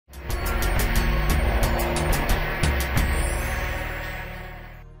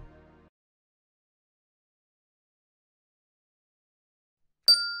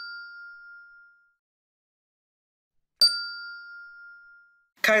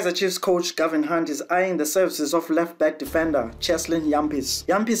Kaizer Chiefs coach Gavin is eyeing the services of left-back defender Chesyln Jampies.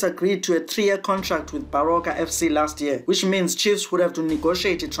 Jampies agreed to a 3-year contract with Baroka FC last year, which means Chiefs would have to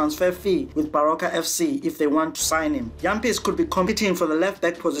negotiate a transfer fee with Baroka FC if they want to sign him. Jampies could be competing for the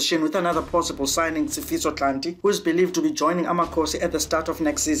left-back position with another possible signing, Sifiso Tlanti, who is believed to be joining Amakosi at the start of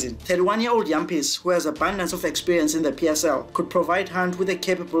next season. 31-year-old Jampies, who has abundance of experience in the PSL, could provide Hunt with a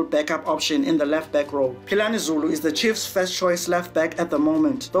capable backup option in the left-back role. Philani Zulu is the Chiefs' first-choice left-back at the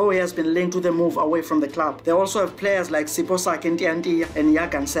moment, though he has been linked with a move away from the club. They also have players like Siposak Ntiantia and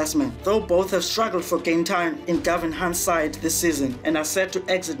Yagan Sasman, though both have struggled for game time in Gavin Hunt's side this season and are set to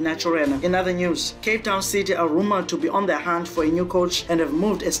exit Naturena. In other news, Cape Town City are rumored to be on their hunt for a new coach and have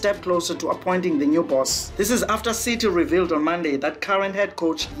moved a step closer to appointing the new boss. This is after City revealed on Monday that current head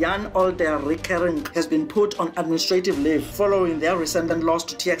coach Jan Older-Rickering has been put on administrative leave following their recent loss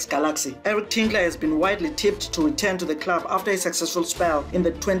to TX Galaxy. Eric Tinkler has been widely tipped to return to the club after a successful spell in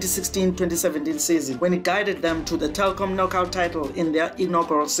the 2016-2017 season, when he guided them to the Telkom knockout title in their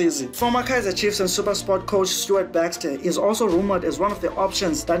inaugural season. Former Kaizer Chiefs and SuperSport coach Stuart Baxter is also rumored as one of the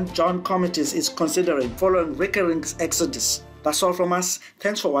options that John Comities is considering following Rickering's exodus. That's all from us.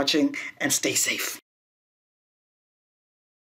 Thanks for watching and stay safe.